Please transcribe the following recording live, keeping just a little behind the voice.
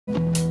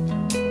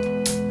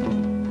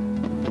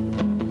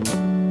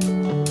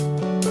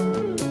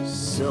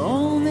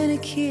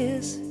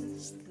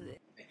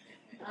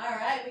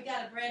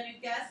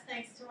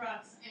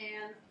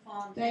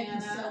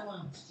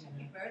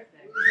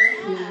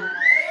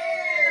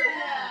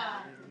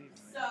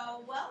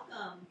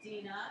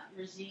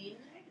ReGiNe.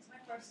 It's my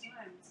first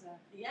time. It's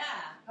Yeah.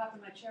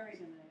 popping my cherry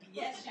tonight.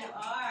 Yes, you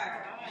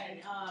are.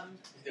 And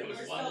There was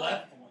we're one so,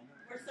 left.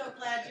 we're so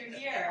glad you're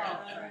here.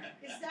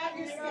 Is that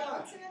your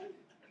skeleton?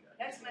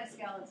 That's my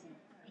skeleton.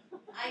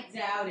 I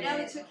doubt Now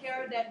they it. took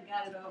care of that and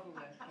got it over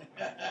with.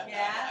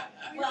 Yeah.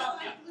 We Well,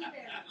 don't like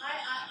blueberry.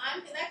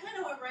 that kind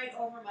of went right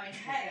over my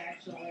head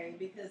actually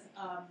because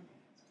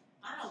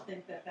I don't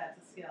think that that's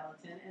a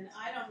skeleton, and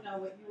I don't know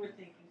what you were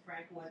thinking,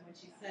 Frank, when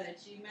she said it.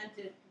 She meant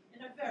it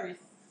in a very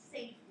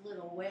safe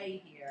little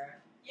way here,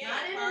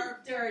 not in a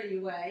dirty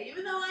way.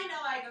 Even though I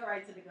know I go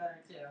right to the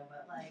gutter too,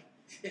 but like,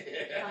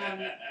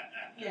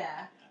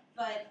 yeah.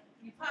 But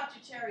you popped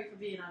your cherry for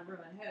being on ReW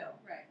and WhO,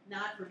 Right.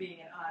 not for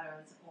being at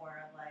Otto's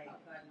or like. Oh,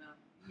 God, no.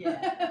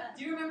 Yeah.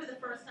 Do you remember the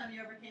first time you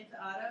ever came to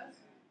Otto's?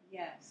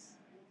 Yes.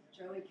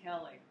 Joey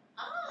Kelly.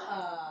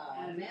 Ah,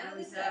 And man I of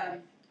was, the day.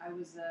 I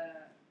was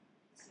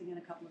singing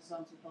a couple of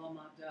songs with All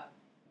Mobbed Up.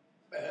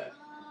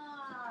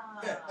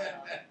 Ah.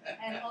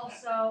 And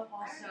also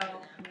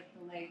with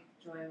the late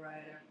Joy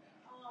Ryder,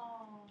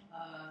 Oh.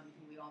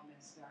 who we all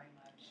miss very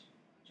much.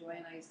 Joy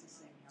and I used to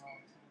sing here all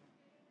the time.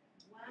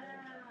 Wow.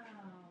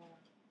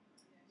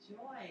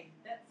 Joy.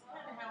 That's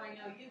kind of how I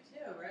know you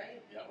too,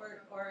 right? Yep.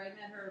 Or I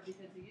met her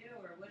because of you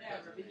or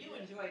whatever. But you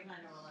and Joy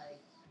kind of were like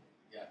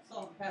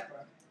salt and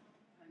pepper.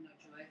 I know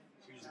Joy.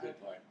 She was a good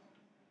part.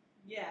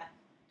 Yeah.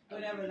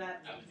 Whatever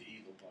that I means. was the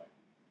evil part.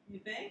 You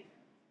think?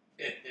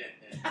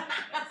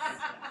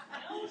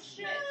 Oh,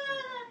 shit.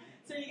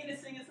 So you're going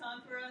to sing a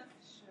song for us?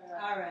 Sure.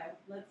 All right.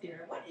 Let's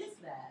hear it. What is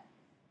that?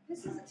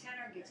 This is a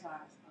tenor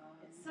guitar.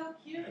 It's so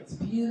cute. It's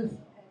beautiful.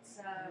 It's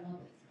a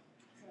little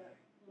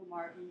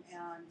Martin,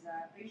 and I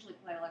usually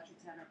play electric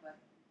tenor, but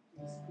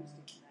it's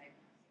acoustic tonight.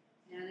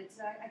 And it's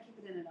I keep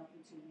it in an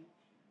open tuning.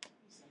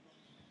 Simple.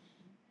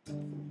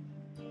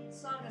 The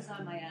song is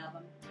on my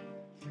album.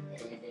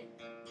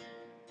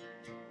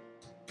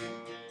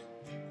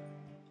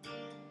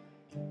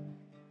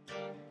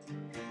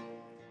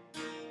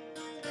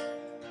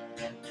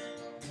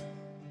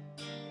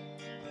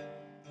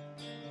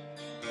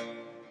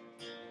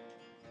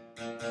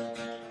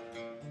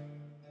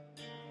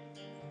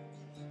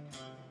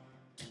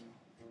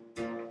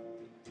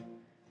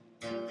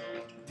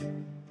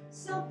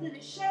 Something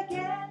is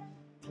shaking,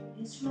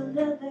 it's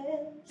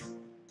relentless,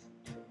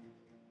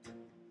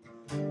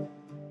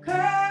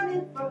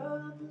 coming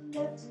from the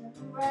left and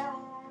the right.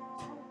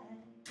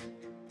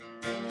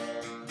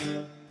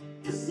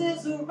 This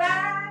is a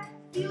ride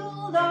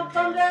fueled on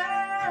thunder.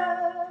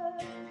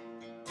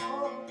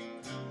 Oh,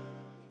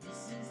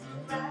 this is the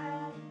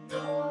ride you're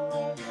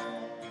right.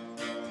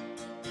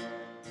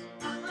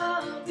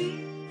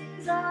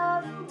 These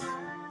are the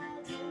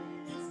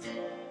wildest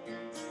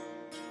days.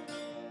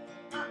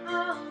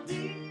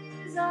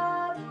 These are the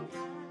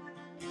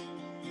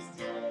wildest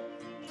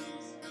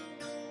days.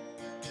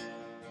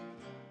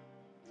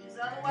 These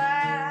are the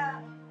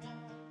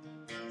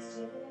wildest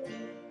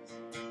days.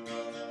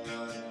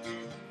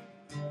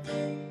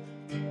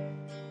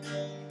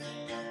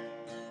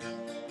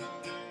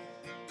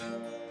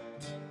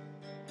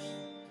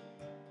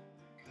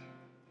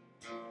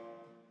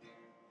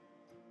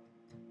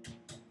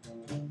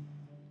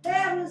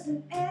 There is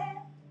an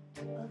air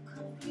of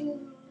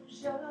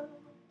confusion.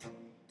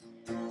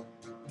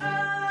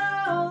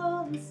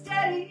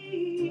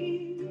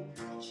 Unsteady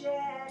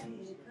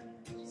checkers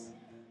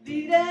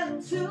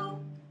leading to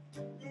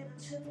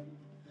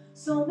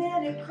so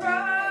many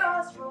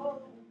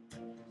crossroads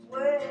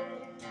where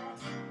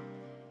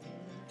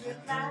every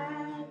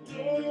line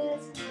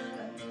gets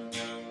blurred.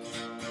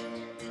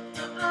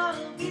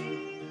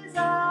 These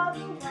are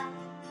the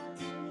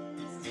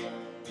wildest days.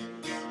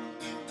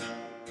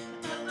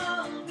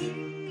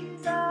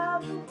 These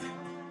are the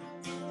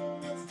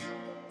wildest days.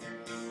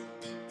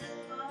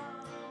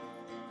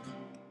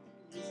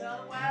 These are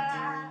the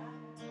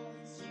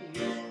wildest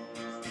days.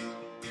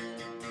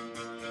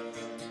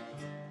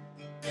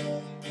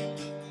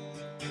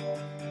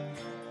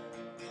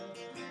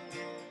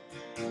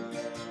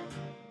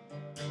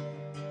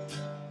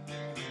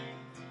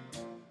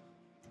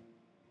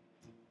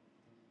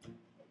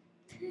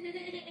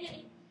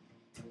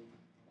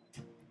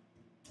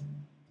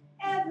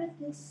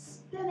 Everything's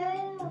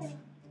spinning